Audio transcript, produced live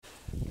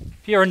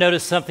If you ever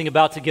noticed something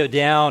about to go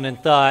down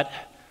and thought,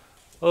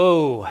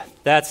 oh,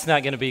 that's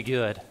not going to be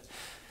good.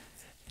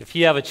 If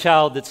you have a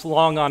child that's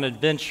long on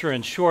adventure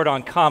and short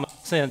on common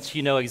sense,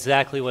 you know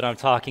exactly what I'm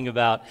talking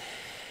about.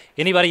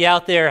 Anybody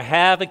out there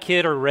have a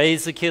kid or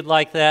raise a kid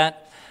like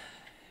that?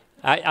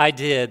 I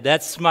did.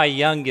 That's my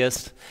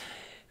youngest.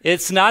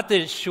 It's not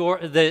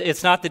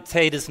that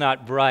Tate is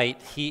not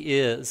bright. He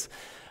is.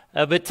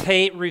 But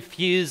Tate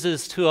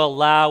refuses to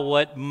allow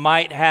what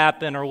might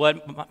happen or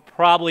what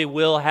probably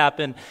will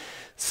happen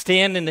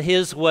stand in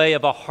his way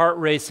of a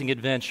heart-racing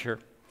adventure.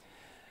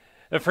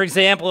 For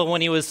example,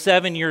 when he was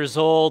 7 years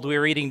old, we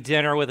were eating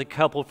dinner with a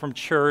couple from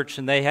church,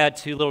 and they had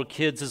two little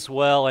kids as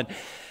well. And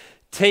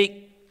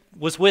Tate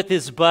was with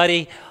his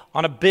buddy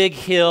on a big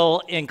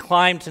hill and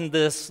climbed in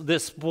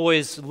this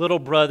boy's little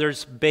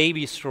brother's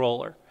baby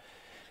stroller.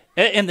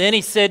 And then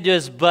he said to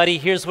his buddy,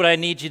 here's what I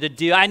need you to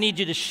do. I need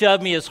you to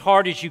shove me as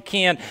hard as you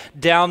can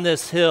down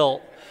this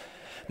hill.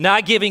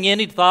 Not giving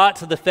any thought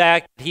to the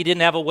fact that he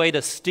didn't have a way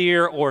to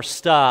steer or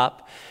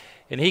stop.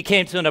 And he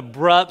came to an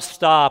abrupt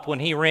stop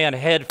when he ran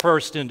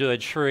headfirst into a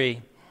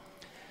tree.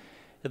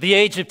 At the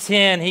age of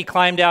 10, he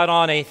climbed out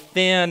on a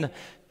thin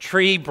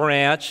tree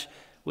branch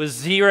with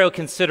zero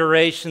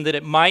consideration that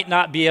it might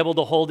not be able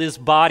to hold his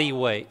body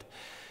weight.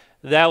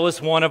 That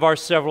was one of our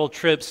several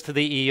trips to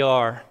the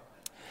ER.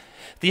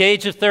 At the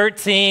age of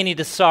 13, he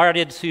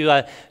decided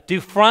to do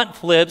front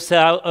flips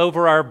out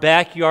over our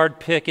backyard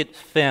picket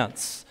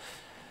fence,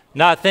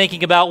 not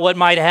thinking about what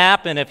might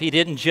happen if he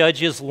didn't judge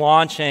his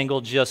launch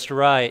angle just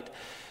right.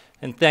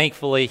 And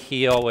thankfully,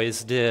 he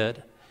always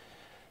did.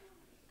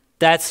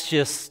 That's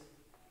just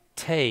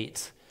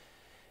Tate.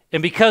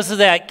 And because of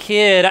that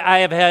kid, I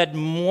have had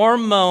more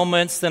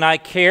moments than I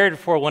cared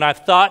for when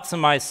I've thought to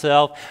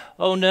myself,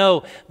 oh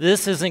no,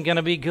 this isn't going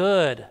to be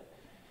good.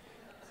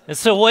 And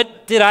so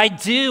what did I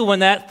do when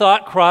that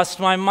thought crossed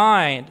my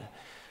mind?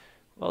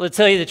 Well, to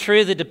tell you the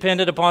truth, it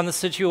depended upon the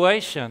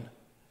situation.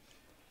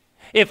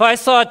 If I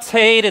saw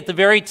Tate at the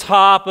very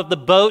top of the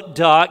boat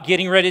dock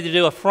getting ready to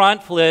do a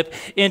front flip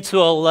into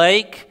a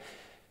lake,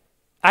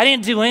 I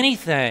didn't do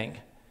anything.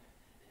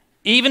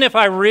 Even if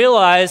I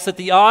realized that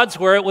the odds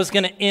were it was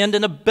going to end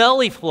in a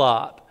belly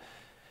flop.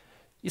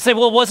 You say,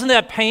 well, wasn't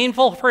that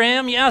painful for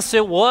him? Yes,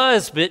 it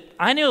was, but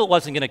I knew it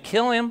wasn't going to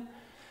kill him.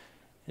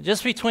 And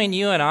just between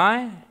you and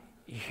I,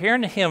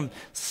 hearing him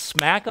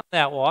smack on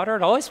that water,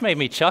 it always made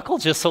me chuckle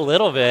just a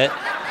little bit.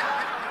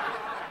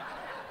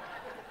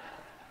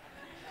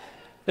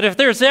 But if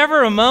there's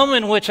ever a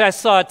moment in which I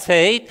saw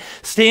Tate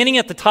standing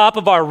at the top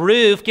of our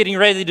roof getting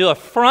ready to do a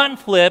front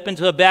flip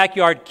into a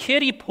backyard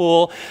kiddie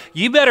pool,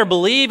 you better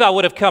believe I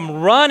would have come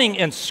running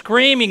and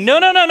screaming, no,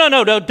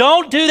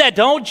 don't do that,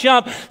 don't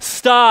jump,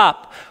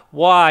 stop.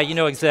 Why? You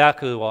know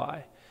exactly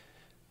why.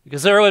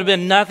 Because there would have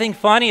been nothing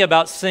funny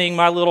about seeing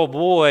my little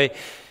boy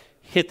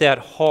hit that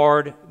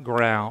hard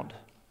ground.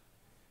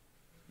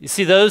 You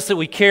see, those that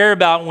we care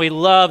about and we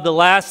love, the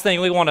last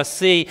thing we want to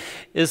see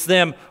is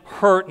them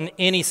hurt in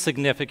any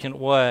significant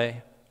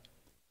way.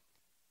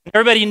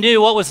 Everybody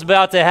knew what was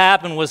about to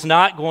happen was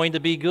not going to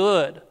be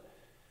good.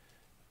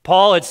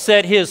 Paul had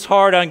set his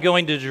heart on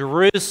going to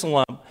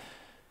Jerusalem,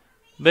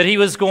 but he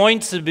was going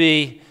to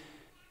be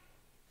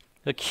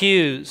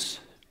accused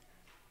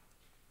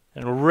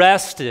and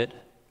arrested,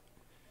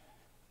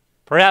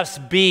 perhaps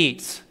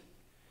beat,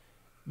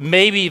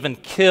 maybe even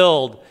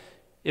killed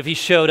if he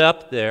showed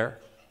up there.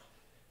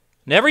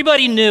 And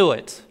everybody knew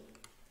it.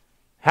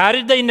 How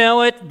did they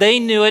know it? They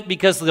knew it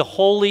because the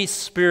Holy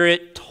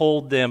Spirit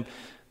told them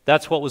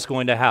that's what was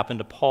going to happen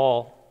to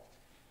Paul.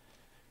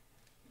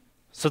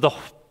 So the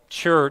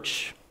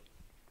church,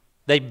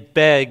 they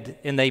begged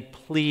and they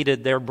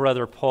pleaded their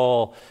brother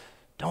Paul,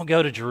 don't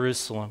go to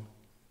Jerusalem.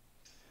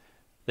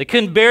 They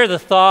couldn't bear the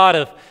thought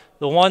of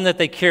the one that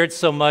they cared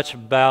so much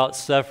about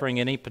suffering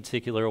in any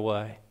particular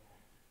way.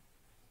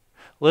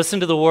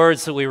 Listen to the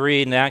words that we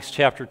read in Acts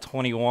chapter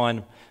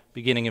 21,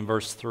 beginning in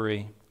verse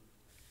 3.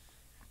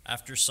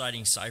 After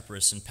sighting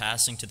Cyprus and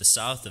passing to the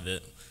south of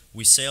it,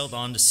 we sailed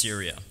on to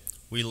Syria.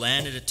 We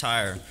landed at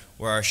Tyre,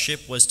 where our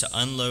ship was to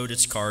unload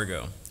its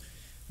cargo.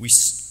 We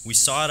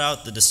sought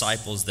out the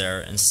disciples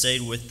there and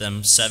stayed with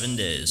them 7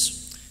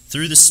 days.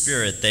 Through the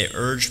Spirit, they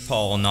urged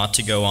Paul not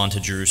to go on to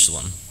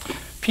Jerusalem.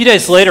 A few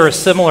days later, a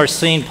similar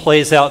scene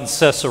plays out in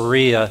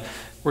Caesarea.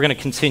 We're going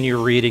to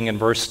continue reading in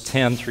verse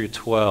 10 through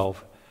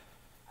 12.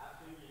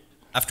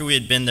 After we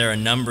had been there a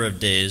number of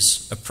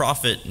days, a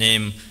prophet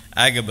named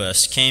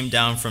Agabus came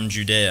down from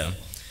Judea.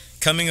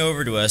 Coming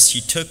over to us,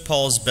 he took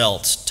Paul's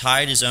belt,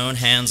 tied his own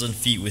hands and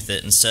feet with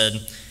it, and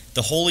said,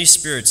 "The Holy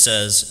Spirit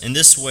says, in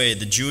this way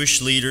the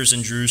Jewish leaders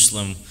in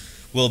Jerusalem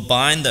will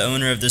bind the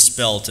owner of this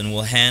belt and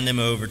will hand him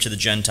over to the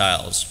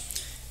Gentiles."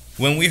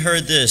 When we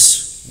heard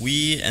this,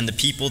 we and the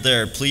people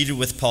there pleaded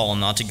with Paul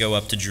not to go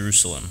up to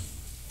Jerusalem.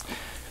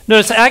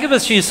 Notice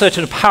Agabus used such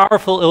a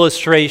powerful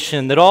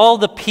illustration that all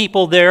the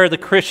people there, the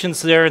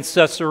Christians there in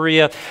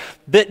Caesarea,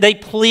 they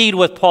plead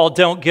with Paul,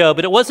 don't go.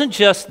 But it wasn't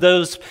just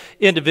those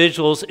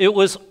individuals, it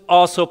was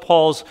also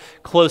Paul's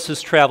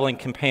closest traveling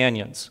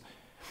companions.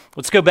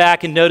 Let's go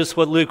back and notice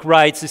what Luke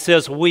writes. He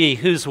says, we.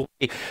 Who's we?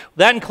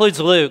 That includes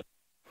Luke.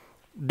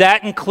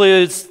 That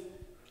includes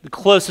the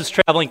closest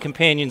traveling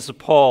companions of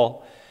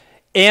Paul,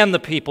 and the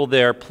people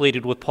there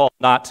pleaded with Paul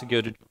not to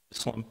go to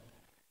Jerusalem.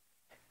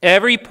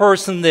 Every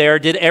person there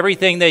did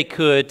everything they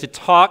could to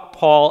talk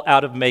Paul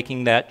out of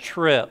making that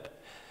trip.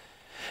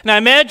 And I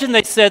imagine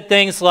they said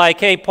things like,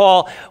 hey,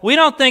 Paul, we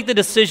don't think the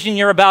decision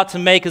you're about to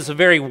make is a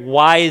very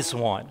wise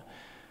one.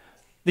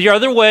 There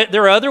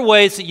are other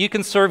ways that you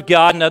can serve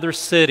God in other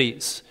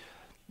cities.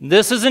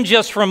 This isn't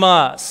just from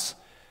us.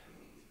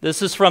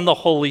 This is from the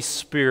Holy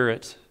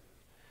Spirit.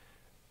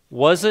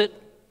 Was it?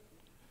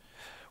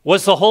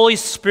 Was the Holy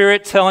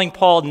Spirit telling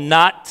Paul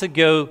not to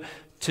go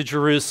to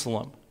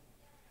Jerusalem?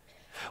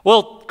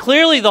 Well,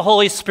 clearly the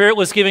Holy Spirit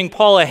was giving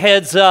Paul a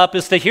heads up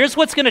as to here's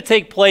what's going to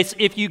take place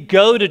if you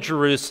go to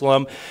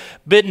Jerusalem,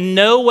 but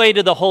no way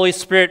did the Holy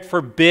Spirit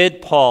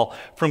forbid Paul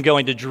from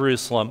going to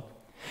Jerusalem.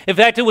 In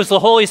fact, it was the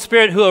Holy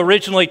Spirit who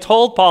originally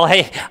told Paul,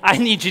 hey, I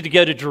need you to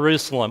go to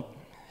Jerusalem.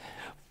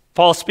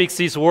 Paul speaks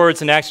these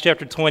words in Acts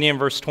chapter 20 and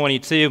verse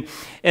 22.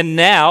 And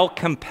now,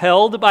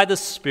 compelled by the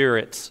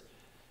Spirit,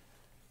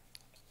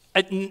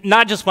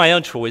 not just my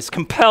own choice,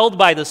 compelled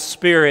by the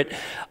Spirit,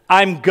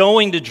 I'm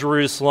going to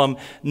Jerusalem,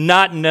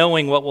 not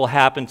knowing what will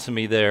happen to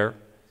me there.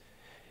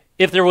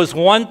 If there was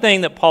one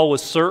thing that Paul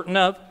was certain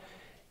of,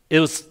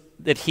 it was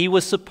that he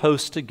was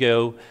supposed to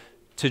go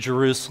to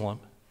Jerusalem.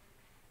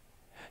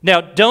 Now,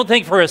 don't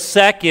think for a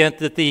second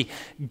that the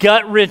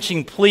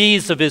gut-wrenching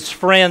pleas of his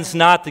friends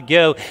not to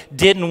go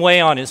didn't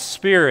weigh on his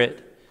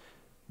spirit.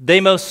 They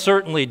most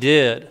certainly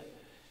did. In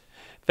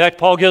fact,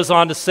 Paul goes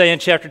on to say in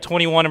chapter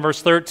 21 and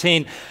verse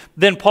 13,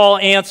 then Paul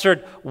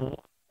answered, why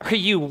are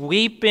you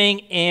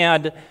weeping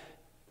and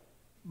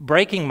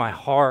breaking my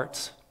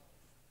heart?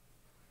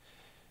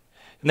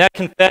 In that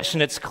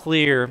confession, it's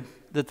clear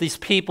that these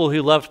people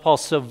who loved Paul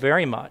so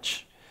very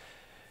much,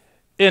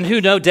 and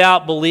who no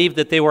doubt believed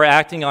that they were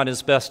acting on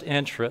his best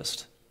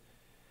interest,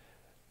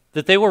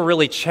 that they were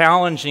really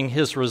challenging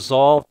his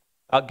resolve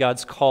about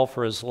God's call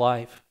for his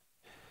life.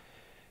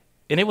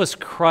 And it was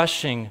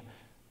crushing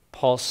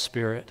Paul's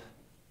spirit.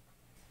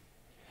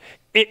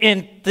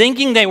 In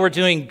thinking they were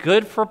doing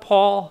good for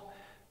Paul,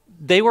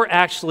 they were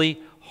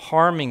actually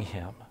harming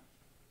him.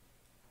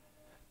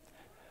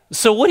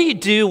 So what do you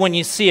do when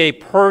you see a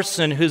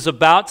person who's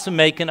about to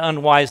make an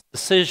unwise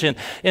decision?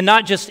 And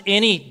not just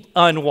any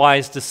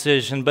unwise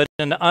decision, but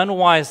an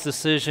unwise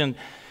decision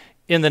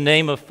in the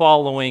name of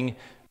following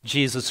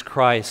Jesus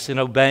Christ and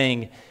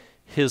obeying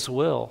his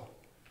will.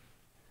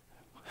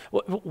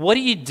 What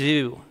do you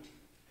do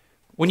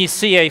when you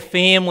see a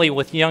family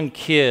with young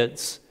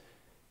kids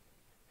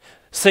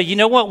say, you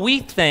know what,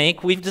 we've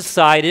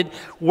decided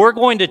we're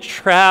going to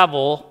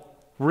travel,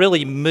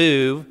 really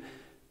move,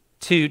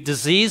 to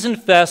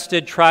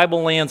disease-infested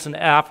tribal lands in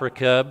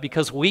Africa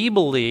because we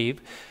believe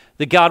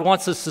that God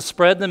wants us to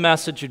spread the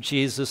message of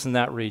Jesus in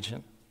that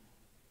region.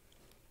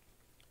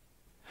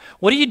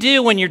 What do you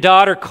do when your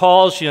daughter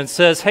calls you and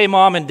says, hey,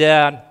 Mom and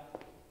Dad,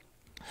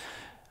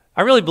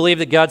 I really believe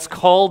that God's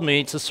called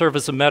me to serve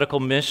as a medical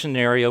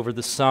missionary over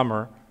the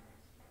summer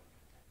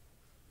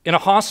in a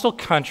hostile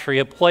country,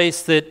 a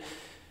place that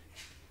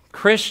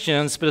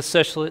Christians, but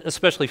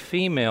especially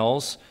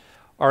females,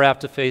 are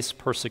apt to face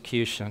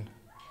persecution?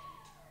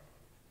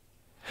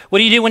 What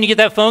do you do when you get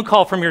that phone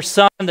call from your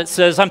son that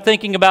says, I'm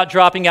thinking about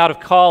dropping out of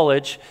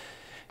college,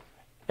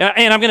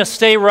 and I'm going to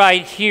stay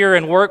right here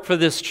and work for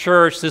this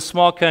church, this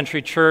small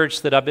country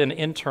church that I've been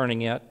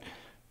interning at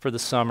for the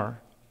summer?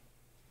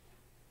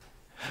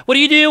 What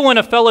do you do when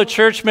a fellow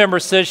church member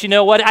says, you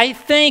know what, I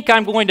think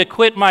I'm going to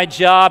quit my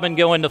job and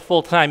go into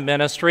full-time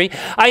ministry.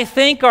 I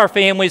think our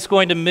family's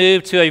going to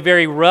move to a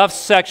very rough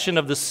section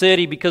of the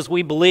city because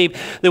we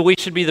believe that we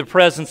should be the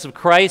presence of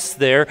Christ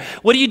there.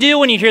 What do you do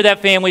when you hear that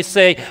family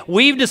say,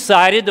 we've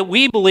decided that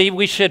we believe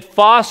we should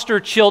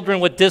foster children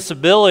with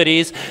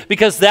disabilities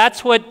because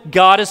that's what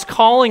God is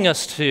calling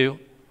us to?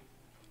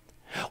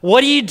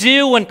 What do you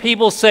do when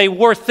people say,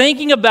 we're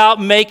thinking about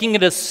making a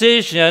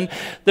decision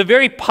that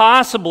very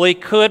possibly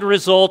could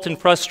result in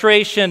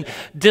frustration,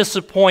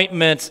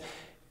 disappointment,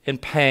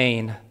 and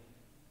pain?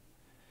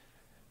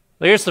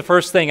 Here's the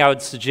first thing I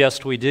would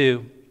suggest we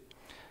do,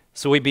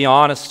 so we be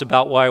honest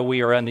about why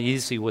we are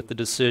uneasy with the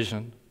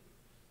decision.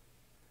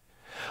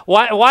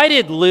 Why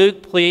did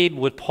Luke plead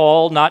with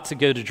Paul not to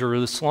go to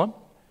Jerusalem?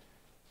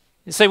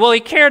 You say, well, he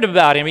cared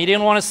about him. He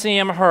didn't want to see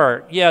him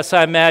hurt. Yes,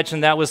 I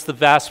imagine that was the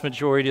vast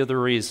majority of the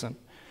reason.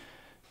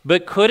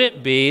 But could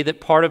it be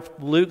that part of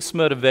Luke's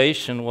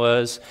motivation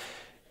was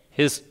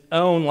his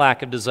own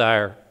lack of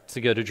desire to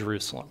go to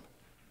Jerusalem?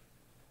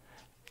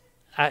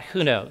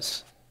 Who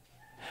knows?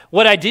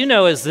 What I do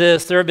know is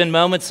this: there have been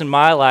moments in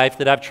my life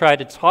that I've tried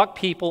to talk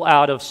people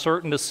out of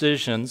certain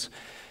decisions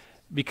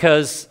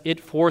because it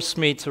forced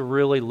me to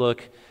really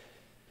look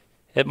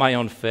at my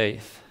own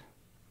faith.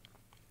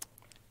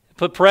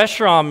 Put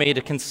pressure on me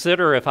to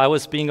consider if I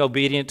was being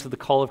obedient to the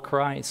call of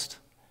Christ.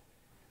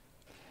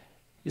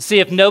 You see,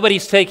 if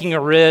nobody's taking a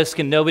risk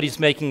and nobody's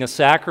making a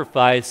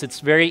sacrifice,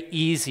 it's very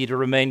easy to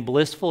remain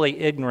blissfully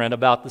ignorant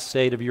about the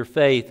state of your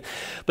faith.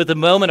 But the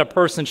moment a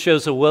person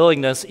shows a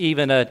willingness,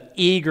 even an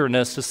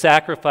eagerness to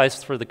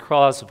sacrifice for the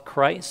cause of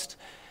Christ,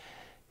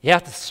 you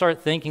have to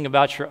start thinking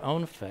about your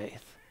own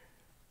faith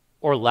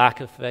or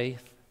lack of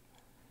faith.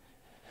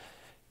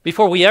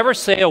 Before we ever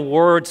say a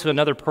word to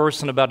another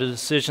person about a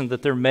decision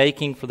that they're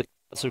making for the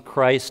cause of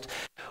Christ,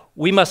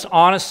 we must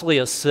honestly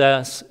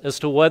assess as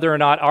to whether or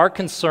not our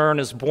concern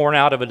is born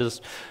out of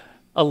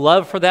a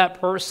love for that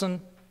person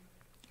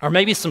or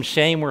maybe some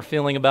shame we're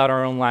feeling about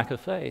our own lack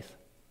of faith.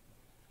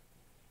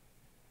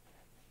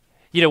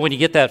 You know, when you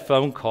get that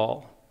phone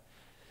call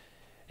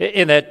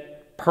and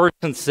that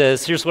person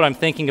says, here's what I'm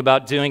thinking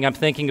about doing. I'm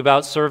thinking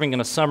about serving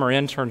in a summer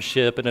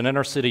internship at an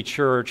inner city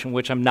church in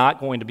which I'm not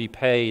going to be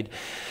paid.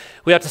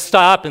 We have to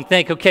stop and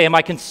think, okay, am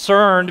I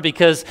concerned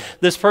because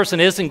this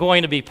person isn't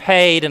going to be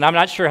paid and I'm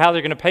not sure how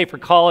they're going to pay for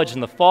college in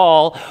the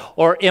fall?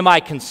 Or am I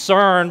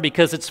concerned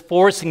because it's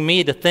forcing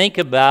me to think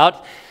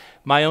about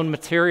my own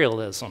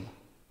materialism?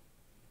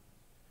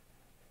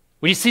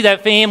 When you see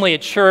that family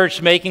at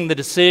church making the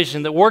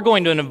decision that we're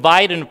going to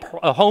invite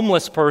a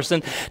homeless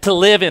person to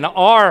live in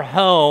our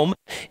home,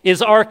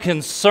 is our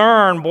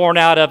concern born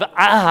out of,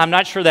 I'm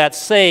not sure that's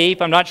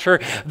safe, I'm not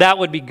sure that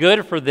would be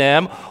good for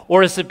them,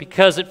 or is it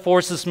because it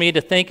forces me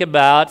to think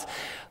about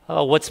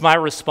what's my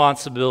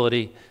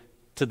responsibility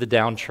to the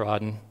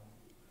downtrodden?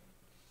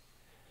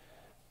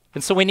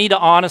 And so we need to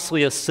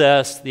honestly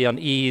assess the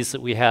unease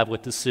that we have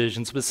with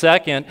decisions. But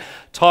second,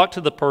 talk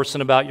to the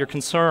person about your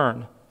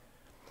concern.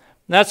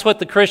 And that's what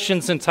the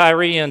Christians in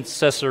Tyre and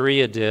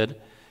Caesarea did.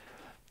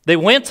 They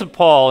went to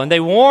Paul and they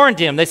warned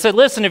him. They said,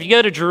 listen, if you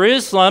go to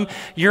Jerusalem,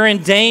 you're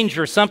in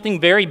danger. Something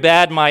very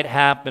bad might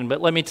happen.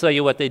 But let me tell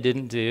you what they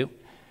didn't do.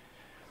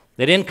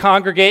 They didn't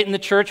congregate in the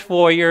church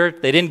foyer.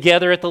 They didn't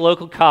gather at the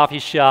local coffee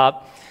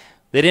shop.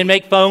 They didn't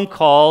make phone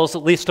calls,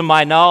 at least to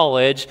my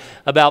knowledge,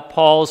 about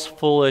Paul's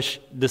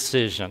foolish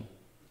decision.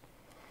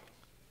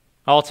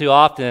 All too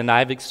often,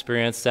 I've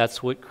experienced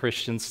that's what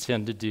Christians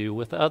tend to do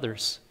with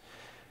others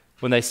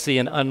when they see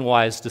an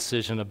unwise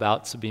decision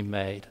about to be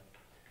made.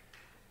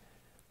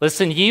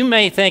 Listen, you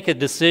may think a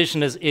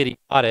decision is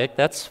idiotic,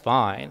 that's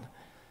fine,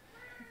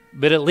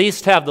 but at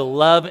least have the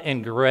love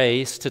and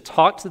grace to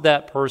talk to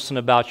that person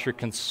about your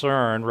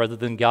concern rather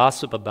than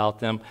gossip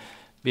about them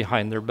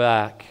behind their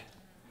back.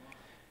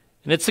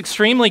 And it's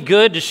extremely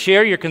good to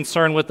share your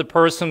concern with the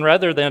person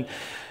rather than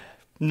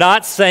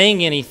not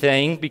saying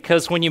anything,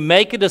 because when you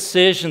make a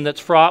decision that's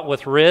fraught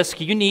with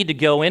risk, you need to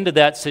go into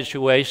that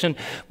situation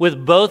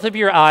with both of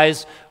your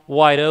eyes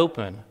wide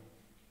open.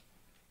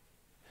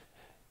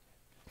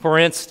 For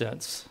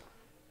instance,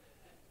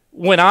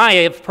 when I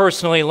have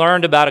personally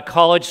learned about a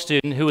college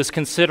student who was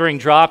considering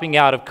dropping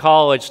out of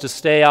college to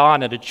stay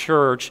on at a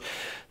church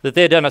that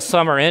they had done a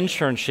summer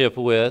internship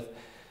with,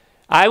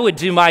 I would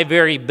do my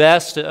very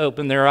best to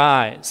open their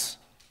eyes.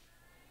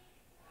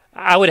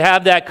 I would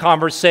have that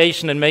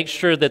conversation and make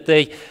sure that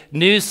they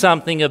knew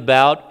something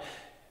about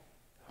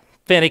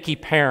finicky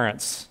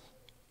parents,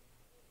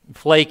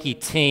 flaky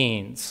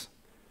teens,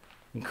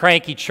 and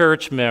cranky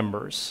church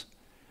members,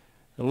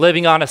 and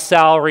living on a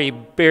salary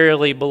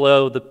barely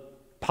below the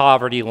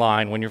poverty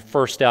line when you're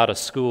first out of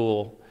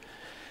school,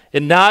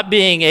 and not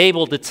being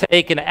able to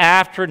take an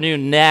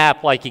afternoon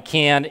nap like you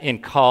can in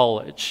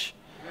college.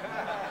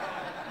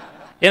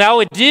 And I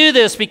would do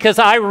this because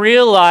I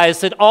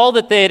realized that all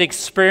that they had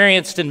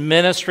experienced in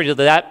ministry to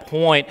that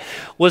point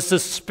was the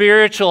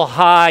spiritual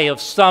high of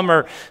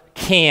summer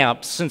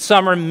camps and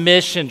summer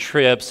mission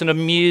trips and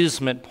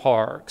amusement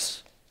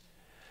parks.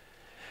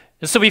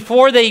 And so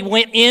before they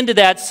went into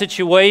that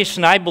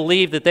situation, I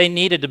believed that they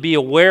needed to be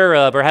aware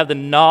of or have the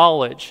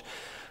knowledge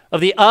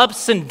of the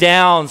ups and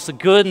downs, the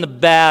good and the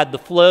bad, the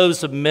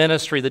flows of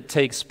ministry that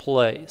takes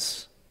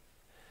place.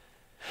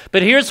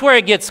 But here's where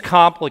it gets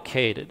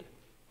complicated.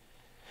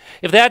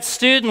 If that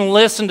student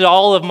listened to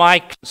all of my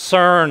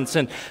concerns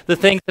and the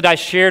things that I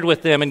shared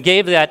with them and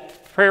gave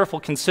that prayerful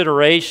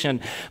consideration,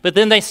 but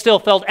then they still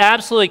felt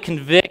absolutely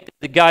convicted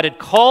that God had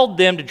called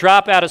them to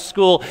drop out of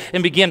school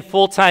and begin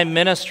full-time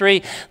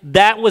ministry,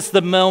 that was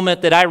the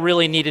moment that I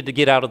really needed to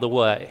get out of the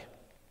way.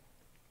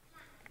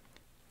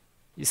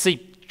 You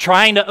see,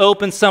 trying to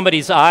open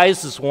somebody's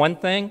eyes is one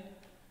thing,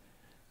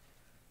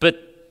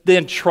 but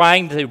then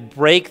trying to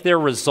break their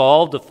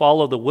resolve to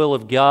follow the will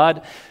of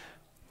God,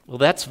 well,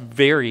 that's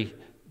very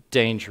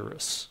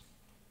dangerous.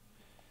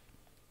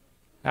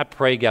 I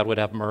pray God would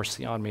have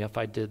mercy on me if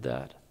I did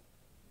that.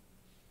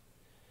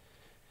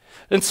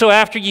 And so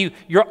after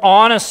you're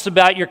honest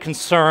about your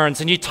concerns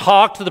and you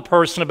talk to the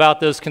person about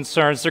those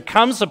concerns, there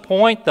comes a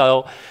point,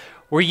 though,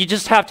 where you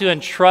just have to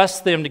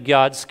entrust them to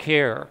God's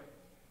care.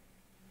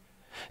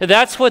 And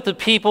that's what the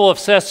people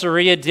of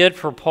Caesarea did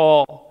for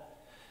Paul.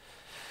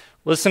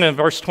 Listen in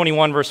verse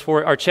 21, verse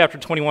 4, or chapter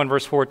 21,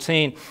 verse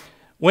 14.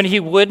 When he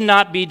would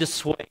not be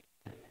dissuaded,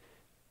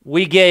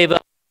 we gave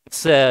up and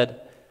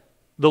said,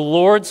 the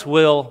Lord's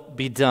will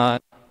be done.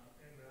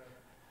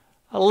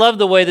 I love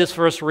the way this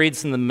verse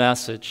reads in the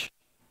Message.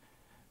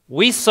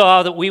 We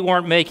saw that we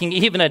weren't making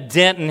even a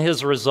dent in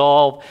his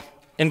resolve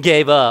and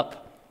gave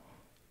up.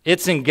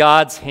 It's in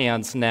God's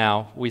hands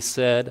now, we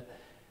said.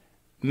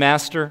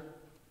 Master,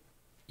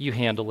 you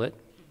handle it.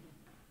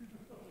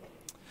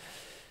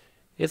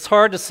 It's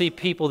hard to see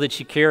people that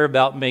you care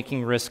about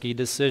making risky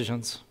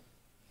decisions.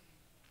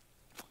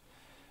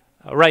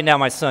 Right now,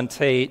 my son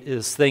Tate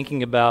is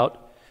thinking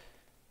about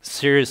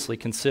seriously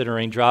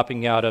considering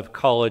dropping out of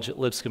college at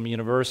Lipscomb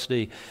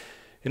University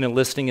and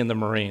enlisting in the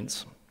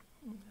Marines.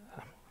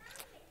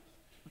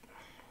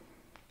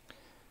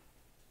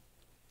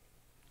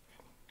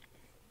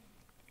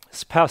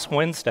 This past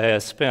Wednesday, I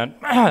spent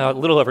a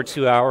little over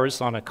 2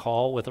 hours on a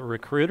call with a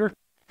recruiter,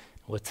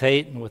 with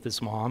Tate and with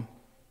his mom.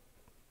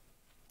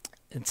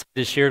 And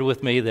Tate shared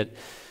with me that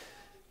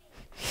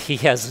he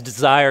has a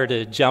desire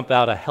to jump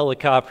out of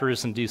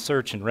helicopters and do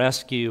search and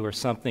rescue or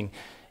something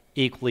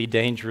equally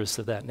dangerous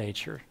of that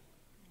nature.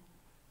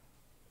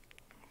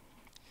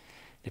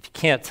 If you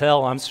can't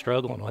tell, I'm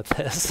struggling with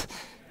this.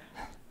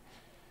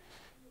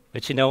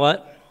 But you know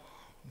what?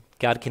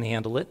 God can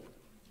handle it.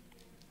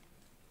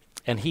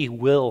 And he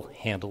will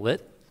handle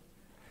it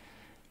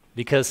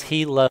because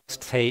he loves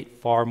Tate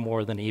far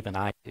more than even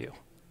I do.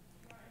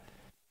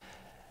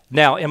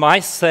 Now, am I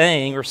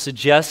saying or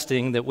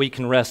suggesting that we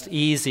can rest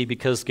easy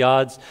because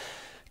God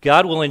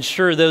will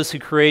ensure those who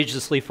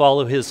courageously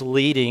follow his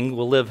leading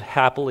will live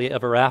happily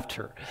ever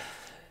after?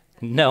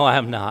 No,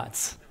 I'm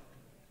not.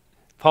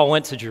 Paul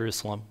went to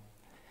Jerusalem.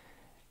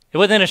 And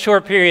within a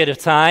short period of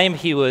time,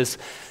 he was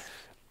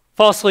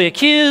falsely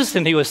accused,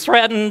 and he was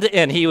threatened,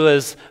 and he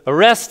was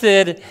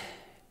arrested,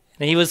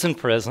 and he was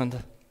imprisoned.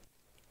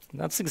 And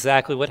that's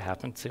exactly what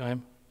happened to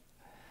him.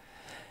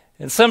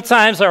 And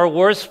sometimes our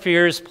worst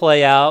fears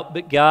play out,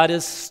 but God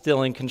is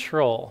still in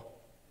control.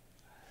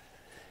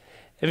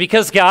 And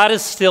because God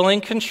is still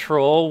in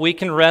control, we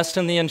can rest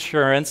in the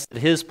assurance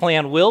that his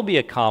plan will be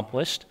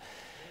accomplished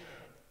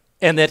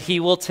and that he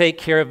will take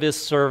care of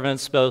his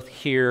servants both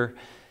here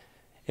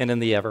and in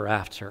the ever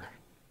after.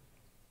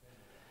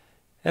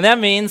 And that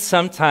means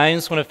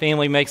sometimes when a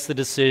family makes the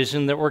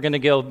decision that we're going to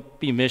go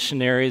be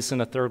missionaries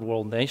in a third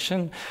world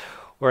nation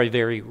or a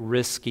very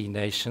risky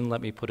nation,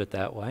 let me put it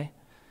that way,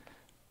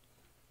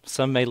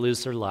 some may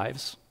lose their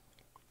lives,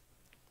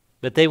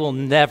 but they will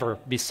never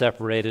be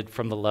separated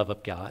from the love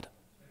of God.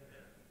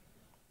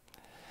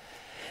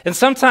 And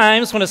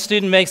sometimes when a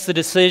student makes the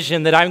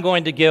decision that I'm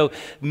going to go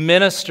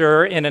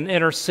minister in an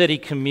inner city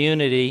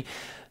community,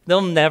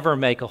 they'll never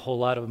make a whole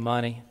lot of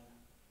money.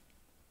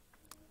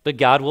 But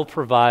God will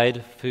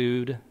provide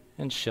food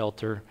and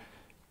shelter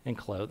and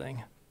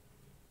clothing.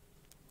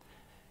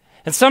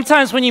 And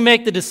sometimes when you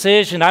make the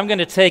decision, I'm going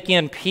to take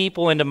in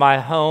people into my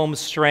home,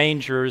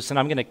 strangers, and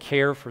I'm going to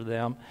care for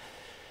them,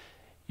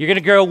 you're going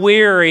to grow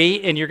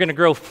weary and you're going to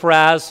grow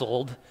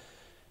frazzled,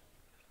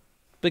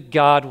 but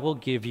God will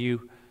give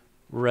you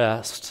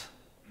rest.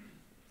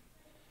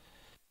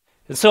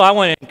 And so I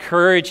want to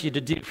encourage you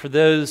to do for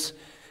those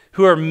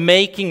who are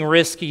making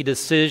risky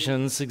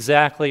decisions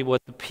exactly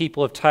what the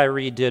people of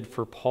Tyre did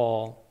for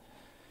Paul.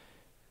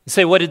 You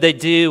say, what did they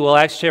do? Well,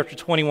 Acts chapter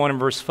 21 and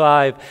verse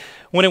 5,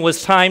 when it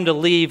was time to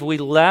leave, we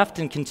left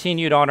and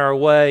continued on our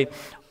way.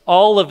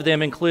 All of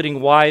them, including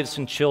wives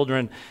and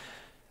children,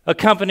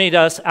 accompanied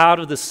us out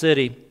of the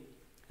city,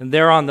 and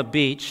there on the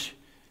beach,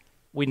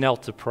 we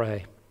knelt to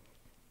pray.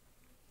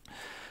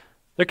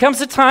 There comes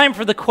a time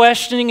for the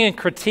questioning and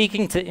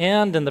critiquing to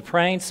end and the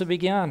praying to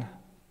begin.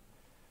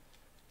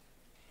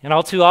 And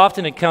all too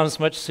often it comes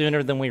much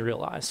sooner than we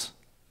realize.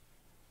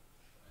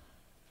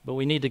 But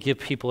we need to give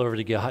people over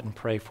to God and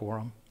pray for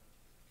them.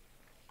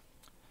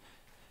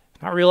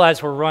 I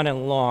realize we're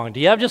running long.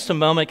 Do you have just a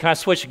moment? Can I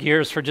switch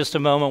gears for just a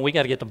moment? We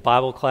got to get to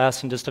Bible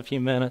class in just a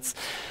few minutes.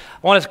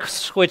 I want to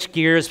switch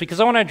gears because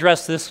I want to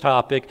address this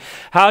topic.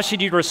 How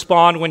should you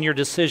respond when your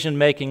decision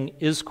making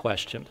is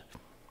questioned?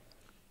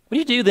 What do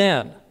you do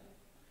then?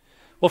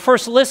 Well,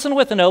 first, listen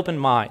with an open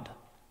mind.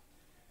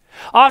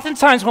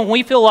 Oftentimes when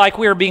we feel like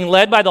we are being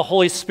led by the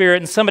Holy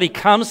Spirit and somebody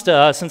comes to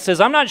us and says,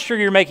 I'm not sure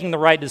you're making the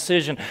right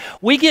decision,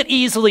 we get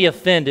easily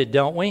offended,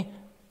 don't we?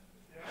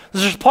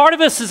 There's part of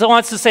us that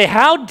wants to say,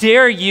 how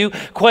dare you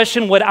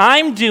question what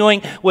I'm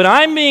doing when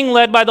I'm being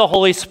led by the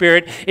Holy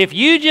Spirit? If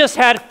you just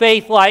had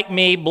faith like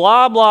me,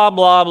 blah, blah,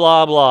 blah,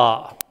 blah,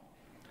 blah.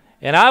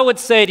 And I would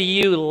say to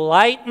you,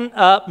 lighten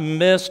up,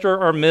 Mr.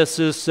 or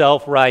Mrs.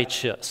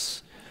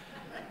 Self-Righteous.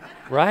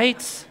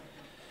 Right?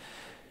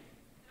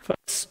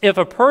 If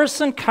a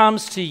person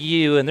comes to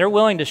you and they're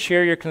willing to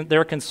share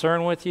their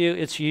concern with you,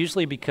 it's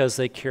usually because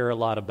they care a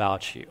lot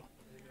about you.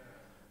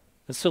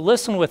 And so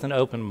listen with an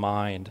open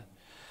mind.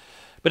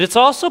 But it's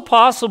also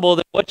possible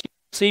that what you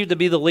perceive to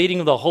be the leading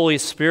of the Holy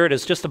Spirit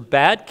is just a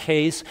bad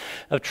case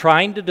of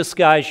trying to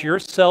disguise your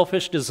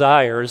selfish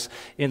desires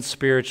in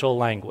spiritual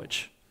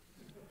language.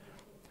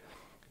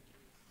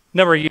 A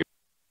number of years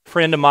ago, a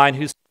friend of mine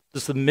who's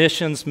the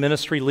missions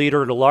ministry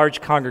leader at a large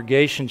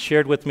congregation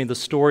shared with me the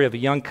story of a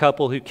young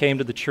couple who came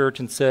to the church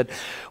and said,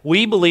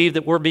 we believe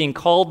that we're being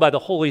called by the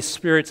Holy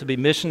Spirit to be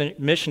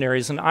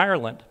missionaries in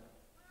Ireland.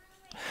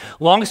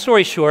 Long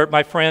story short,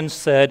 my friend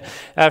said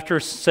after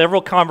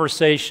several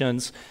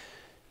conversations,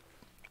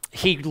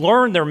 he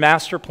learned their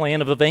master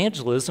plan of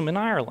evangelism in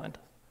Ireland.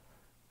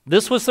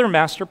 This was their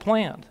master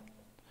plan.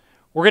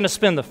 We're going to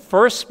spend the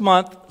first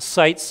month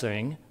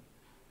sightseeing.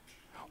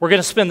 We're going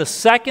to spend the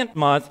second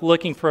month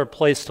looking for a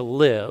place to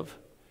live.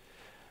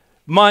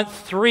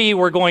 Month 3,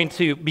 we're going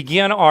to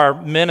begin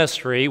our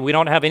ministry. We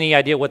don't have any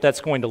idea what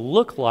that's going to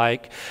look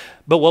like,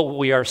 but what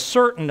we are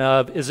certain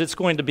of is it's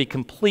going to be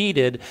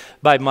completed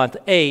by month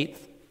 8,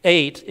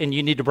 and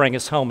you need to bring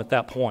us home at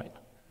that point.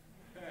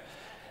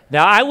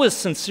 Now, I was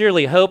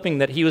sincerely hoping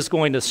that he was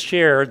going to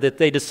share that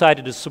they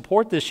decided to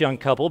support this young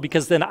couple,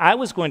 because then I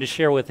was going to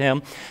share with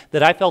him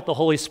that I felt the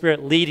Holy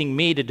Spirit leading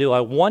me to do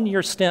a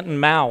 1-year stint in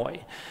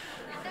Maui.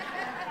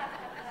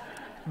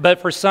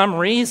 But for some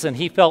reason,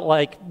 he felt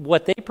like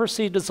what they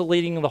perceived as the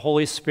leading of the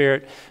Holy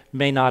Spirit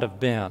may not have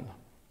been.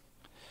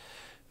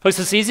 Folks,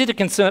 it's easy to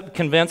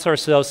convince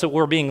ourselves that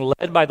we're being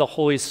led by the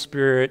Holy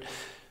Spirit,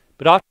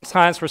 but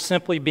oftentimes we're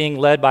simply being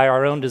led by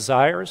our own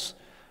desires,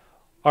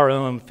 our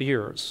own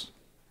fears.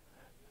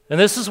 And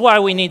this is why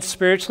we need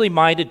spiritually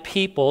minded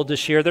people to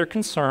share their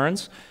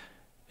concerns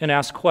and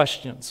ask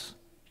questions.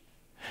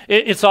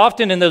 It's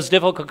often in those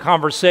difficult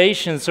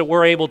conversations that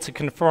we're able to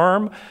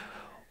confirm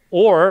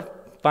or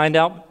find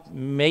out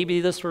maybe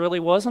this really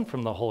wasn't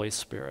from the Holy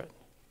Spirit.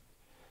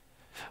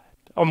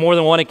 On more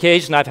than one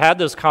occasion, I've had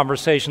those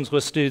conversations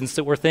with students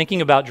that were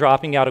thinking about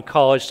dropping out of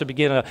college to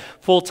begin a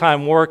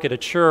full-time work at a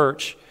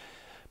church.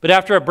 But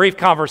after a brief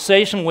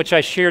conversation in which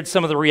I shared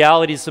some of the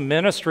realities of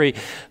ministry,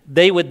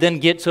 they would then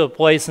get to a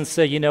place and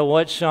say, you know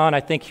what, Sean, I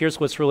think here's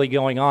what's really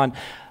going on.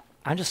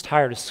 I'm just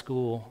tired of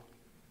school.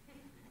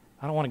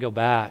 I don't want to go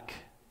back.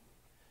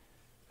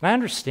 And I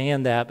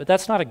understand that, but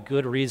that's not a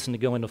good reason to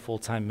go into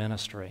full-time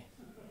ministry.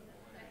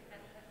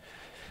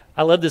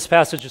 I love this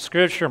passage of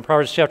Scripture in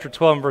Proverbs chapter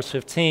 12 and verse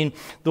 15.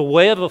 The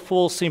way of a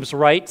fool seems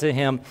right to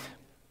him,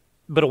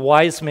 but a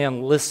wise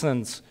man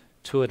listens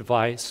to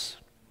advice.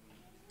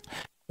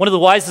 One of the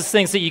wisest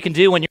things that you can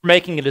do when you're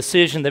making a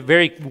decision that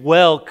very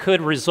well could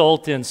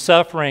result in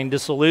suffering,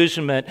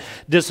 disillusionment,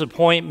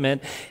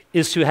 disappointment,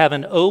 is to have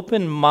an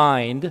open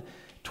mind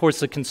towards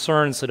the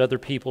concerns that other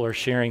people are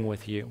sharing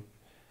with you.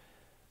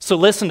 So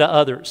listen to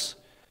others,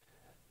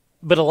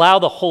 but allow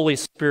the Holy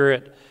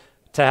Spirit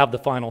to have the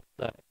final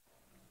say.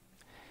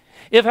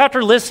 If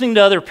after listening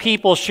to other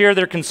people share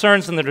their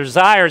concerns and their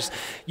desires,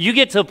 you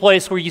get to a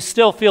place where you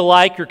still feel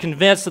like you're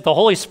convinced that the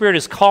Holy Spirit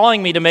is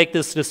calling me to make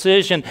this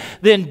decision,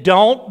 then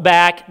don't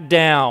back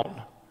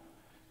down.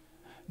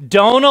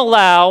 Don't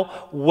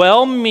allow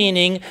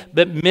well-meaning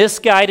but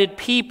misguided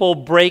people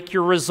break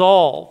your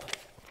resolve.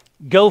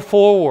 Go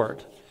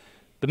forward,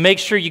 but make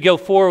sure you go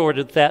forward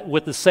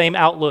with the same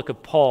outlook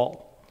of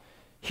Paul.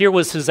 Here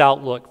was his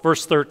outlook,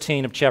 verse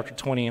 13 of chapter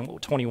 20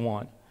 and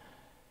 21.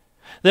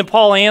 Then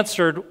Paul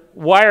answered,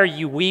 "Why are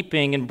you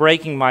weeping and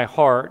breaking my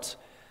heart?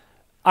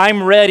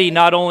 I'm ready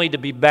not only to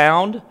be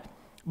bound,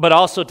 but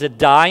also to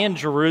die in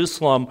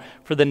Jerusalem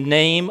for the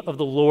name of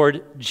the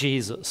Lord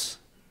Jesus."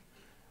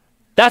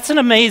 That's an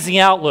amazing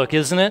outlook,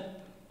 isn't it?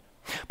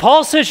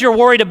 Paul says you're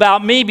worried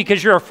about me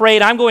because you're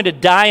afraid I'm going to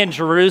die in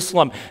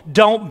Jerusalem.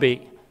 Don't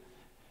be.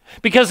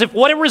 Because if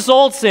what it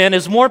results in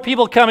is more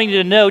people coming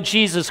to know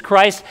Jesus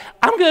Christ,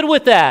 I'm good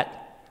with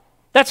that.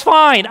 That's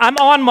fine. I'm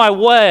on my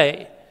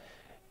way.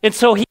 And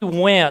so he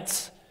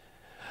went.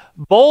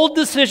 Bold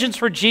decisions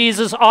for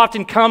Jesus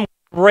often come with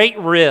great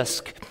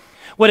risk.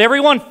 What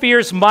everyone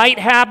fears might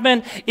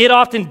happen, it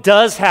often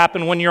does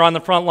happen when you're on the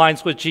front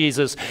lines with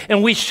Jesus,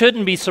 and we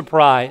shouldn't be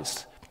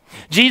surprised.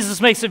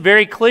 Jesus makes it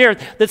very clear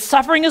that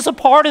suffering is a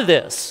part of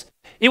this.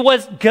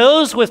 It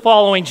goes with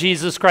following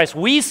Jesus Christ.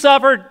 We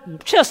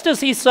suffered just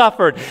as he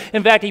suffered.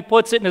 In fact, he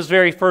puts it in his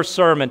very first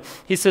sermon.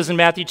 He says in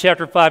Matthew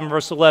chapter 5 and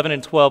verse 11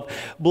 and 12,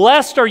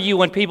 "Blessed are you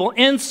when people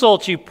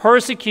insult you,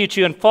 persecute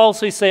you, and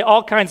falsely say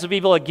all kinds of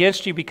evil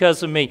against you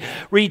because of me.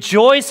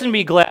 Rejoice and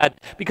be glad,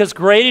 because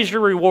great is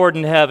your reward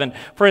in heaven.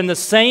 For in the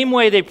same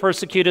way they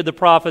persecuted the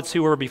prophets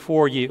who were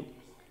before you."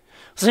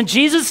 Listen,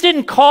 Jesus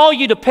didn't call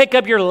you to pick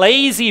up your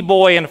lazy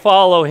boy and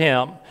follow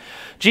him.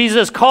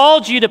 Jesus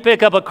called you to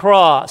pick up a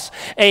cross,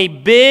 a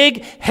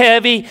big,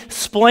 heavy,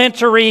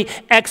 splintery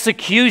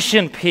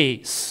execution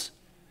piece.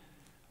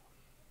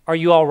 Are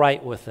you all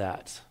right with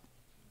that?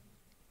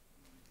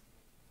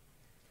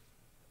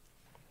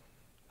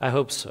 I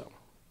hope so.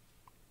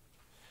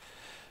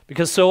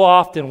 Because so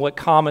often what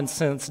common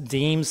sense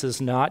deems as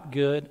not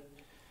good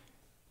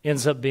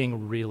ends up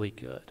being really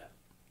good.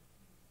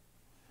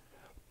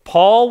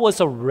 Paul was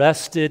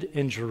arrested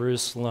in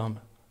Jerusalem.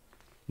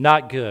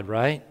 Not good,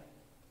 right?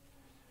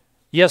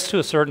 Yes, to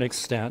a certain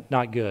extent,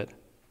 not good.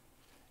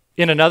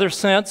 In another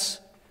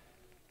sense,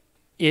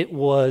 it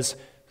was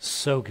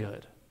so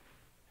good.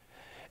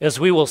 As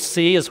we will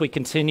see as we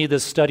continue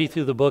this study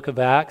through the book of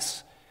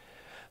Acts,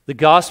 the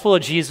gospel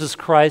of Jesus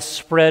Christ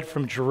spread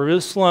from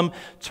Jerusalem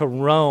to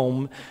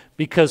Rome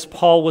because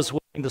Paul was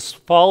willing to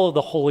follow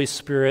the Holy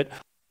Spirit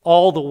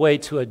all the way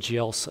to a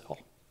jail cell.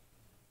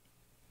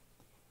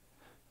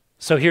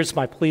 So here's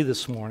my plea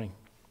this morning.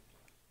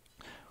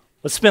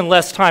 Let's spend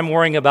less time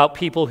worrying about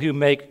people who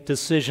make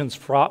decisions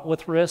fraught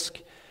with risk,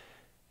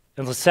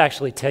 and let's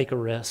actually take a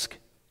risk.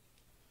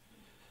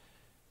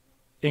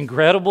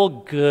 Incredible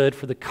good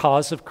for the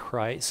cause of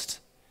Christ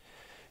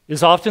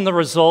is often the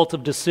result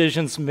of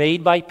decisions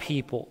made by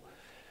people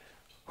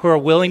who are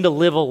willing to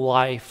live a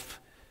life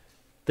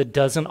that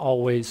doesn't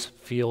always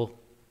feel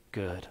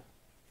good.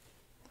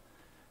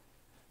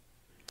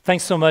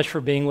 Thanks so much for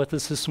being with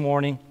us this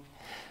morning.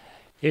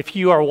 If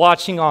you are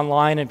watching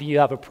online, if you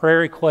have a prayer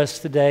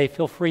request today,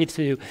 feel free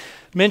to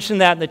mention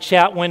that in the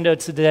chat window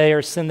today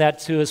or send that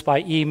to us by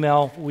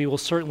email. We will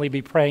certainly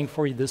be praying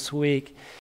for you this week.